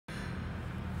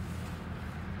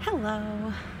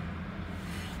Hello.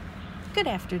 Good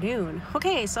afternoon.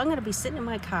 Okay, so I'm going to be sitting in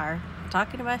my car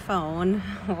talking to my phone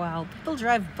while people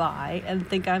drive by and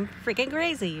think I'm freaking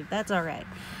crazy. That's all right.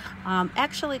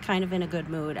 Actually, kind of in a good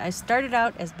mood. I started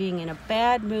out as being in a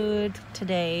bad mood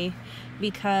today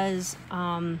because,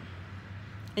 and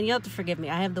you'll have to forgive me,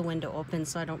 I have the window open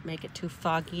so I don't make it too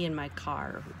foggy in my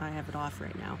car. I have it off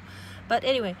right now. But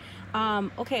anyway,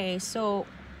 okay, so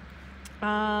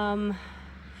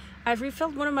I've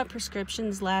refilled one of my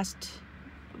prescriptions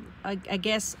I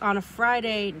guess on a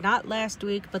Friday, not last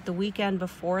week, but the weekend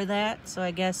before that. So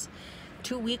I guess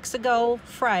 2 weeks ago,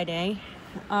 Friday.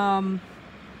 And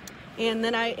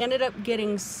then I ended up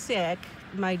getting sick.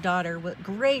 My daughter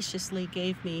graciously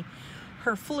gave me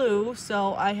her flu.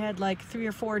 So I had like 3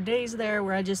 or 4 days there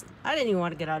where I didn't even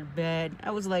want to get out of bed. I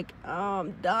was like, oh,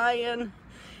 I'm dying.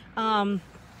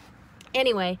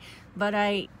 Anyway, but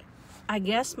I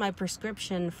guess my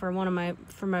prescription for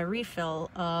my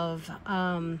refill of,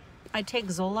 I take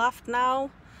Zoloft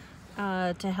now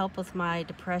to help with my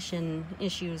depression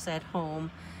issues at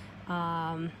home.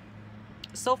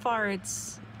 So far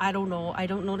I don't know, I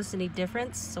don't notice any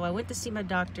difference. So I went to see my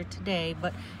doctor today,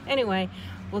 but anyway,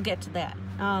 we'll get to that.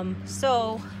 I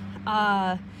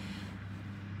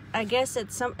guess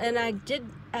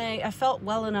I felt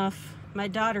well enough. My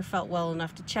daughter felt well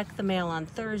enough to check the mail on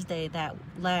Thursday that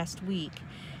last week,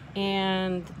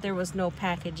 and there was no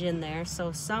package in there.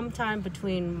 So sometime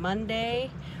between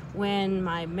Monday, when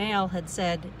my mail had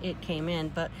said it came in,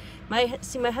 but my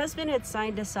husband had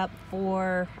signed us up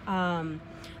for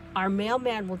our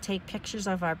mailman will take pictures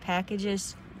of our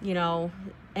packages,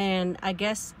 and I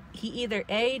guess he either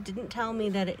A, didn't tell me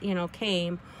that it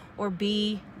came, or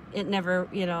B, it never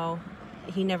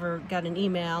he never got an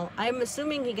email. I'm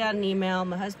assuming he got an email.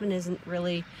 My husband isn't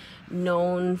really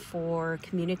known for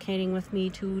communicating with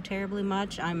me too terribly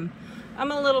much. I'm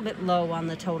a little bit low on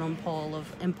the totem pole of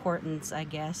importance, I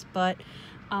guess, but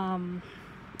I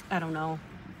don't know.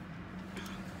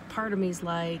 Part of me's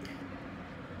like,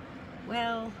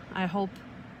 well, I hope,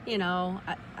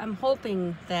 I'm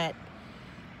hoping that,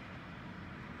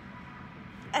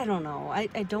 I don't know. I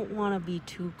don't want to be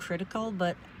too critical,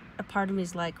 but a part of me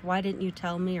is like, why didn't you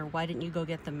tell me, or why didn't you go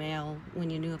get the mail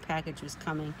when you knew a package was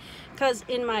coming? Because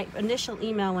in my initial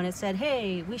email, when it said,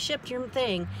 hey, we shipped your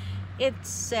thing, it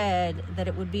said that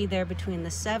it would be there between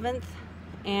the 7th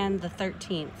and the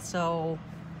 13th. So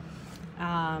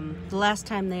the last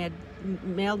time they had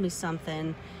mailed me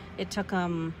something, it took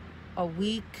them a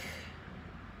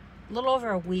little over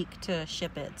a week to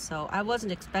ship it. So I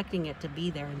wasn't expecting it to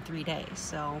be there in 3 days.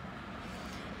 So,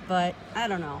 but I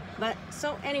don't know. But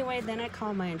so anyway, then I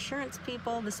called my insurance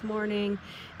people this morning,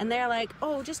 and they're like,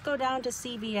 oh, just go down to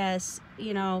CVS,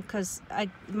 because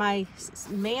my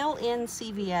mail-in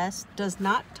CVS does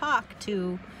not talk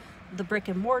to the brick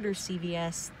and mortar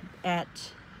CVS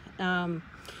at the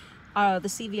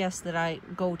CVS that I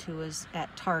go to is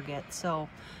at Target. So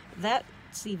that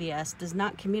CVS does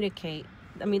not communicate.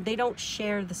 I mean, they don't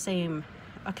share the same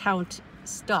account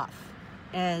stuff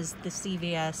as the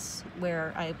CVS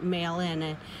where I mail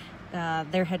in.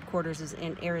 Their headquarters is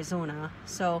in Arizona,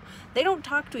 so they don't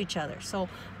talk to each other. So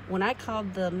when I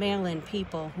called the mail-in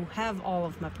people who have all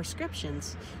of my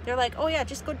prescriptions, they're like, oh yeah,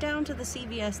 just go down to the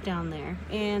CVS down there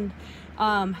and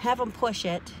have them push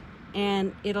it,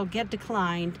 and it'll get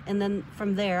declined, and then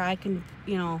from there I can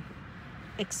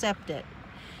accept it.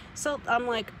 So I'm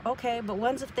like, okay, but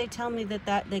when's if they tell me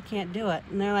that they can't do it?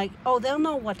 And they're like, oh, they'll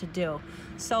know what to do.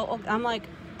 So I'm like,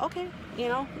 okay,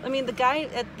 I mean, the guy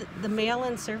at the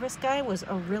mail-in service guy was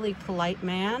a really polite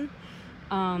man.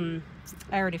 I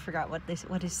already forgot what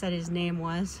he said his name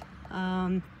was.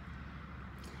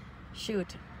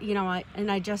 Shoot,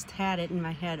 I just had it in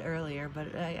my head earlier,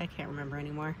 but I can't remember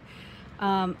anymore.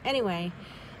 Anyway.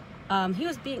 He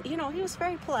was he was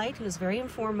very polite. He was very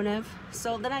informative.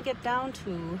 So then I get down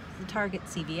to the Target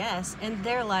CVS, and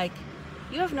they're like,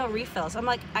 you have no refills. I'm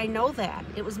like, I know that.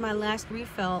 It was my last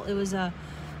refill.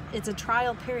 It's a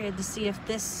trial period to see if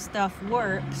this stuff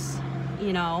works,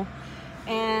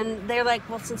 and they're like,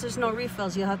 well, since there's no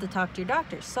refills, you'll have to talk to your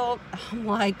doctor. So I'm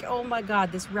like, oh my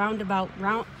God, this going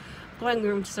round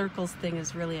circles thing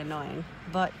is really annoying.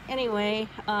 But anyway,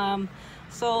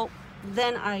 so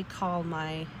then I call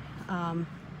my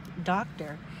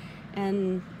doctor,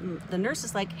 and the nurse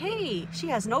is like, hey, she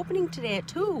has an opening today at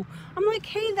 2. I'm like,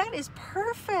 hey, that is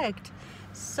perfect.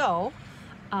 So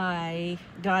I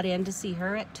got in to see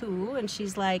her at 2, and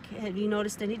she's like, have you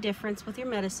noticed any difference with your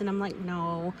medicine? I'm like,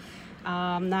 no,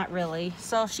 not really.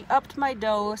 So she upped my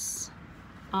dose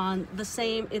on the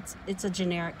same, it's a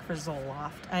generic for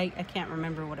Zoloft. I can't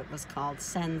remember what it was called,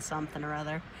 Send something or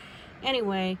other.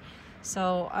 Anyway,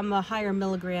 so I'm a higher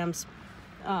milligrams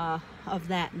of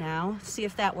that now. See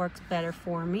if that works better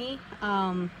for me.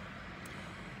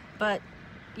 But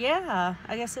yeah,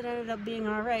 I guess it ended up being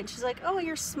all right. She's like, "Oh,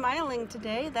 you're smiling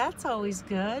today. That's always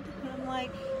good." And I'm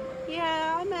like,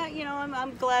 "Yeah,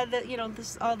 I'm glad that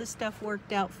all this stuff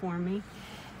worked out for me."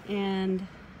 And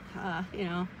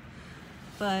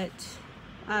but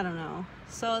I don't know.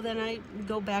 So then I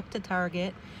go back to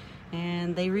Target,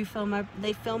 and they fill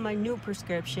my new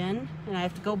prescription, and I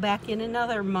have to go back in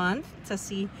another month to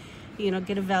see,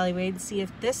 get evaluated, see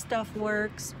if this stuff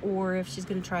works or if she's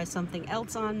going to try something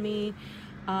else on me.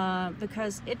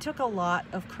 Because it took a lot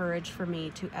of courage for me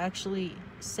to actually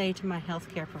say to my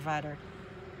healthcare provider,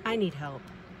 I need help.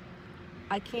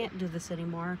 I can't do this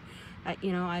anymore. I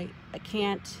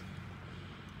can't.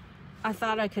 I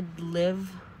thought I could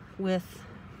live with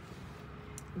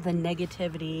the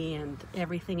negativity and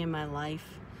everything in my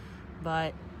life,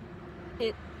 but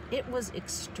it was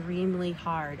extremely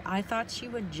hard. I thought she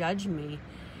would judge me,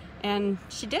 and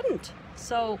she didn't.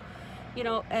 So,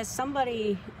 as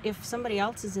somebody, if somebody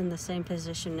else is in the same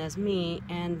position as me,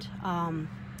 and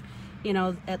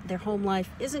their home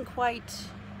life isn't quite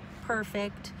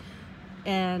perfect,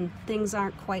 and things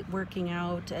aren't quite working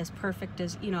out as perfect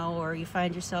as, or you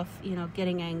find yourself,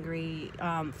 getting angry.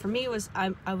 For me,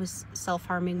 I was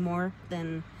self-harming more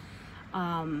than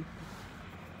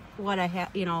what I had,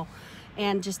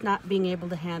 and just not being able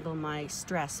to handle my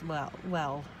stress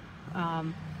well.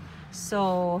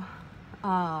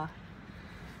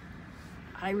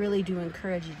 I really do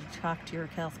encourage you to talk to your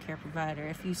healthcare provider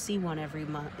if you see one every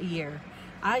year.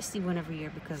 I see one every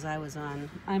year because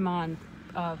I'm on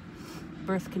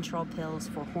birth control pills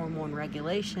for hormone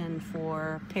regulation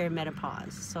for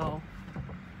perimenopause. So,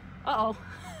 I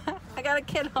got a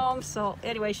kid home. So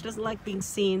anyway, she doesn't like being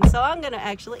seen. So I'm gonna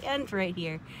actually end right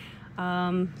here.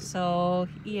 So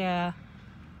yeah.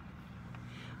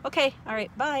 Okay. All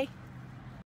right. Bye.